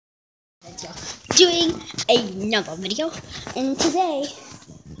doing another video, and today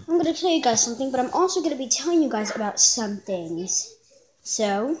I'm going to tell you guys something, but I'm also going to be telling you guys about some things.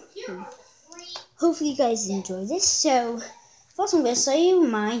 So, hopefully you guys enjoy this. So, first I'm going to show you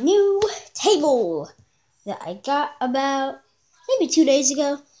my new table that I got about maybe 2 days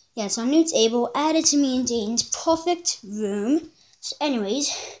ago. Yeah, it's a new table added to me and Jaden's perfect room. So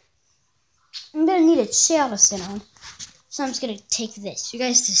anyways, I'm going to need a chair to sit on. So I'm just going to take this. You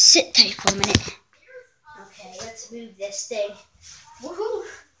guys just sit tight for a minute. Okay, let's move this thing. Woohoo!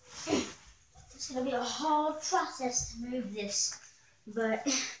 It's going to be a hard process to move this. But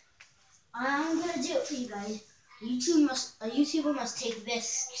I'm going to do it for you guys. A YouTuber must take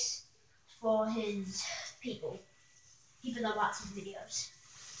risks for his people that watch his videos.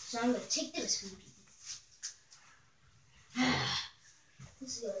 So I'm going to take the risk for you people.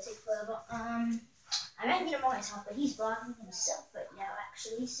 This is going to take forever. I might get him on myself, but he's blocking himself right now,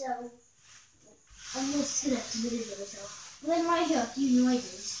 actually, so I'm just gonna have to move it myself. Then might hear a few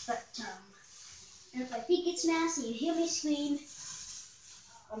noises, but and if my feet get smashed and you hear me scream,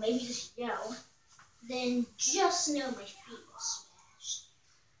 or maybe just yell, then just know my feet were smashed.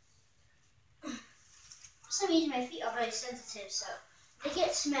 For some reason my feet are very sensitive, so if they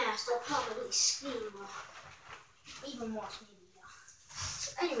get smashed, they'll probably scream or even worse, maybe yell.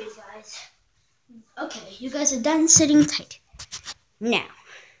 So anyways, guys. Okay, you guys are done sitting tight. Now,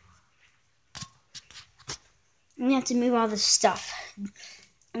 I'm gonna have to move all this stuff.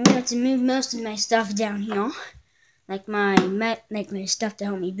 I'm gonna have to move most of my stuff down here, like my stuff to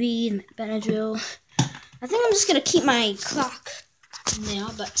help me breathe, my Benadryl. I think I'm just gonna keep my clock in there,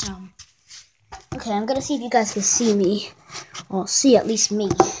 but okay, I'm gonna see if you guys can see me, or see at least me.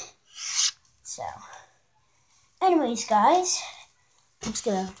 So, anyways, guys, I'm just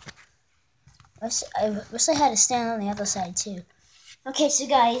gonna. I wish I had to stand on the other side too. Okay, so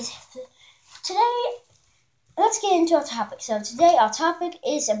guys, today, let's get into our topic. So today our topic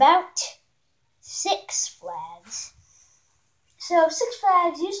is about Six Flags. So Six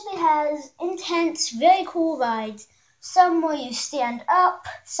Flags usually has intense, very cool rides. Some where you stand up,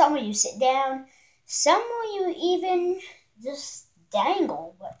 some where you sit down, some where you even just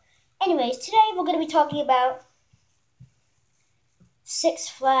dangle. But anyways, today we're going to be talking about Six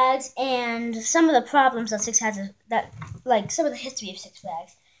Flags and some of the problems that Six Flags some of the history of Six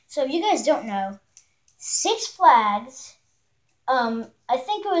Flags. So if you guys don't know, Six Flags, I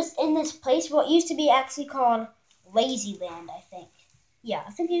think it was in this place what used to be actually called Lazyland, I think. Yeah,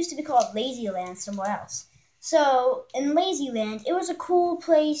 I think it used to be called Lazyland somewhere else. So in Lazyland, it was a cool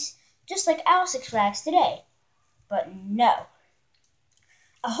place just like our Six Flags today. But no.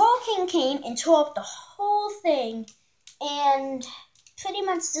 A hurricane came and tore up the whole thing and pretty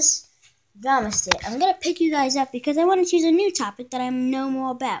much just promised it. I'm gonna pick you guys up because I want to choose a new topic that I know more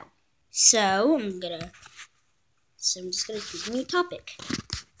about. So I'm just gonna choose a new topic.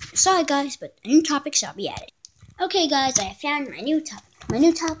 Sorry guys, but a new topic shall be added. Okay guys, I found my new topic. My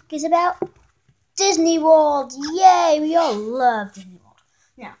new topic is about Disney World. Yay! We all love Disney World.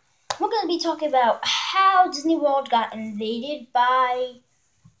 Now we're gonna be talking about how Disney World got invaded by.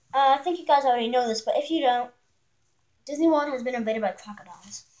 I think you guys already know this, but if you don't, Disney World has been invaded by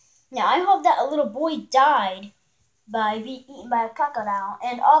crocodiles. Now, I hope that a little boy died by being eaten by a crocodile.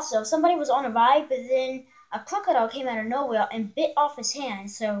 And also, somebody was on a ride, but then a crocodile came out of nowhere and bit off his hand.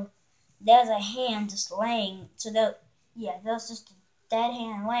 So, there's a hand just laying. So, there's just a dead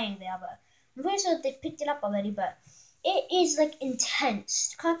hand laying there. But I'm pretty sure they picked it up already, but it is,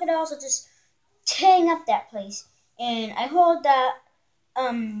 intense. Crocodiles are just tearing up that place. And I heard that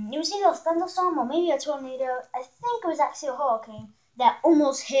it was either a thunderstorm or maybe a tornado. I think it was actually a hurricane that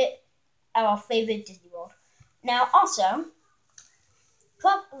almost hit our favorite Disney World. Now, also,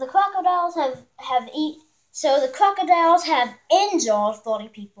 the crocodiles the crocodiles have injured 40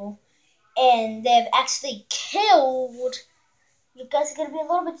 people, and they've actually killed. You guys are gonna be a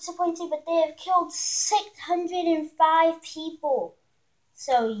little bit disappointed, but they have killed 605 people.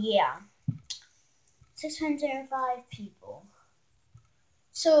 So yeah, 605 people.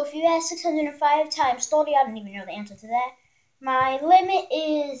 So if you add 605 times 30, I don't even know the answer to that. My limit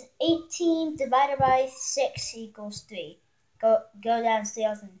is 18 divided by 6 equals 3. Go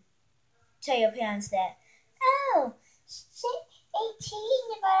downstairs and tell your parents that, 18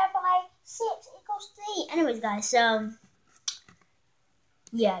 divided by 6 equals 3. Anyways, guys,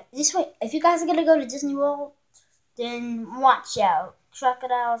 yeah, this way, if you guys are going to go to Disney World, then watch out.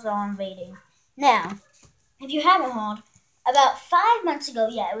 Crocodiles are invading. Now, if you haven't heard, about 5 months ago,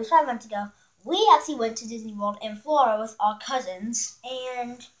 it was 5 months ago, we actually went to Disney World in Florida with our cousins,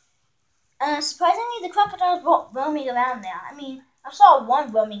 and surprisingly, the crocodiles weren't roaming around there. I mean, I saw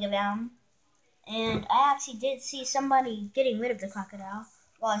one roaming around, And I actually did see somebody getting rid of the crocodile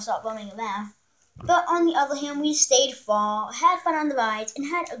while I saw it roaming around. But on the other hand, we stayed far, had fun on the rides, and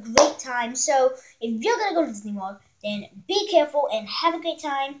had a great time. So if you're going to go to Disney World, then be careful and have a great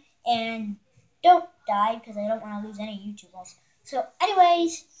time. And don't die, because I don't want to lose any YouTubers. So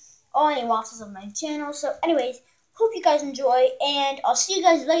anyways, or any watchers of my channel. So anyways, hope you guys enjoy, and I'll see you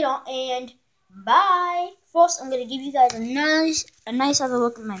guys later, and bye. First, I'm going to give you guys a nice other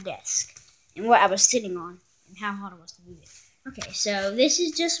look at my desk and what I was sitting on and how hard it was to move it. Okay, so this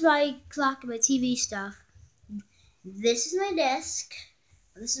is just my clock and my TV stuff. This is my desk.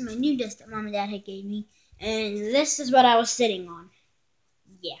 This is my new desk that Mom and Dad had gave me. And this is what I was sitting on.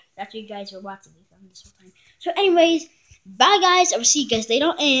 Yeah, that's what you guys were watching me from this whole time. So anyways, bye guys. I will see you guys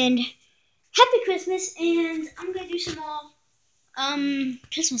later. And Happy Christmas. And I'm going to do some more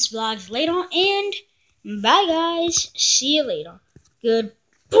Christmas vlogs later. And bye guys. See you later. Goodbye.